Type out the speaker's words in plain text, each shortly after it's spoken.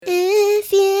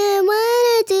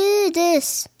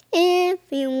this. If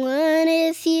you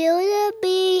wanna feel the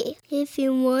beat, if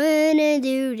you wanna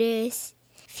do this,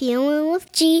 feel it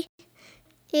with G.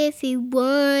 If you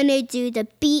wanna do the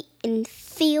beat and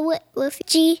feel it with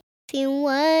G. If you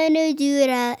wanna do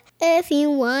that, if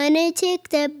you wanna take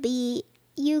the beat,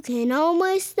 you can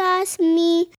almost ask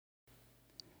me.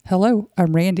 Hello,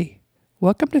 I'm Randy.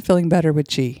 Welcome to Feeling Better with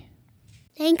G.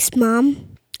 Thanks,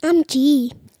 Mom. I'm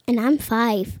G, and I'm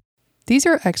 5. These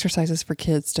are exercises for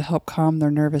kids to help calm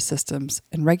their nervous systems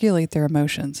and regulate their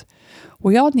emotions.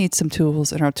 We all need some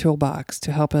tools in our toolbox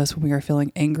to help us when we are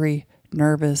feeling angry,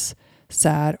 nervous,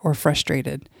 sad, or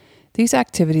frustrated. These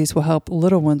activities will help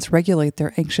little ones regulate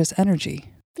their anxious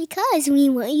energy. Because we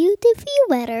want you to feel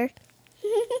better.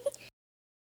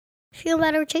 Feel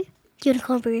better too?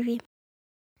 Unicorn breathing.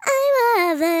 I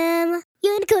love them.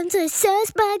 Unicorns are so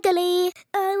sparkly.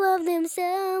 I love them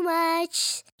so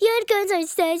much. Unicorns are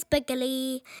so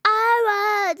sparkly.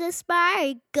 I love the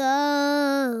sparkles.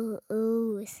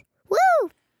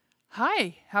 Woo!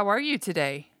 Hi, how are you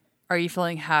today? Are you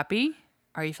feeling happy?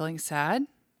 Are you feeling sad?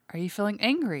 Are you feeling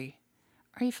angry?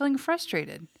 Are you feeling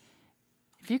frustrated?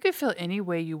 If you could feel any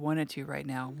way you wanted to right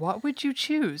now, what would you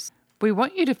choose? We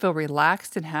want you to feel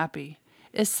relaxed and happy.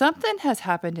 If something has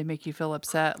happened to make you feel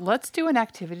upset, let's do an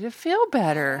activity to feel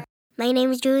better. My name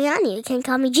is Juliana. You can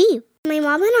call me G. My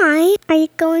mom and I are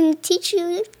going to teach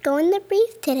you going to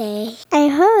breathe today. I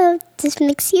hope this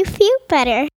makes you feel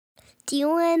better. Do you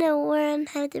want to learn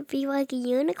how to breathe like a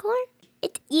unicorn?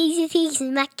 It's easy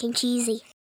peasy mac and cheesy.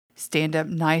 Stand up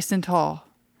nice and tall.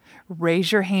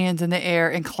 Raise your hands in the air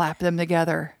and clap them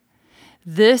together.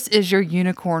 This is your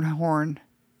unicorn horn.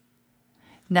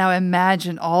 Now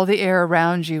imagine all the air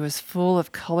around you is full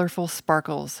of colorful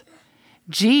sparkles.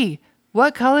 Gee,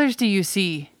 what colors do you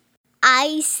see?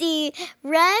 I see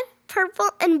red, purple,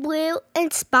 and blue,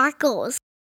 and sparkles.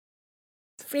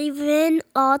 Breathe in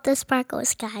all the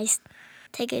sparkles, guys.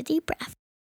 Take a deep breath.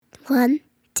 1,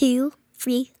 2,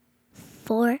 3,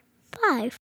 4,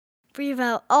 5. Breathe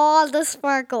out all the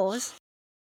sparkles.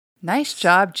 Nice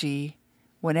job, G.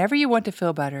 Whenever you want to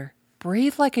feel better,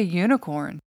 breathe like a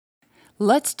unicorn.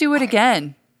 Let's do it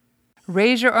again.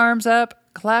 Raise your arms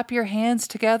up, clap your hands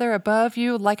together above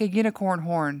you like a unicorn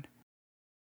horn.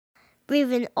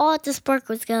 Breathe in all the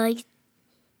sparkles, guys.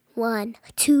 1,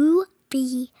 2,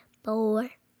 3, 4,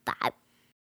 5.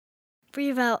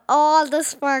 Breathe out all the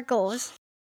sparkles.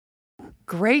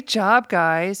 Great job,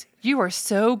 guys. You are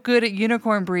so good at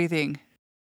unicorn breathing.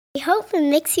 I hope it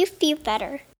makes you feel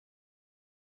better.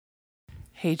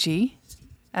 Hey, G,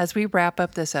 as we wrap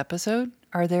up this episode,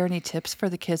 are there any tips for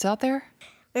the kids out there?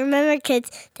 Remember,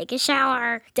 kids, take a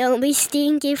shower. Don't be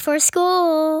stinky for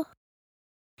school.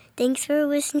 Thanks for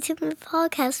listening to my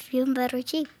podcast, Feeling Better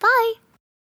G. Bye.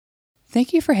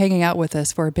 Thank you for hanging out with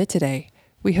us for a bit today.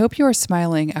 We hope you are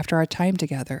smiling after our time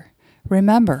together.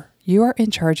 Remember, you are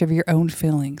in charge of your own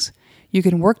feelings. You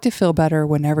can work to feel better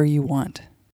whenever you want.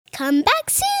 Come back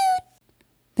soon.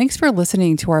 Thanks for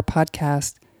listening to our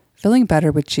podcast, Feeling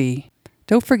Better with G.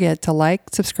 Don't forget to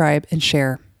like, subscribe, and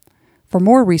share. For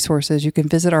more resources, you can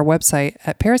visit our website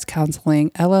at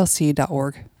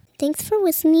pariscounselingllc.org. Thanks for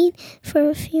listening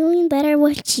for Feeling Better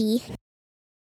with G.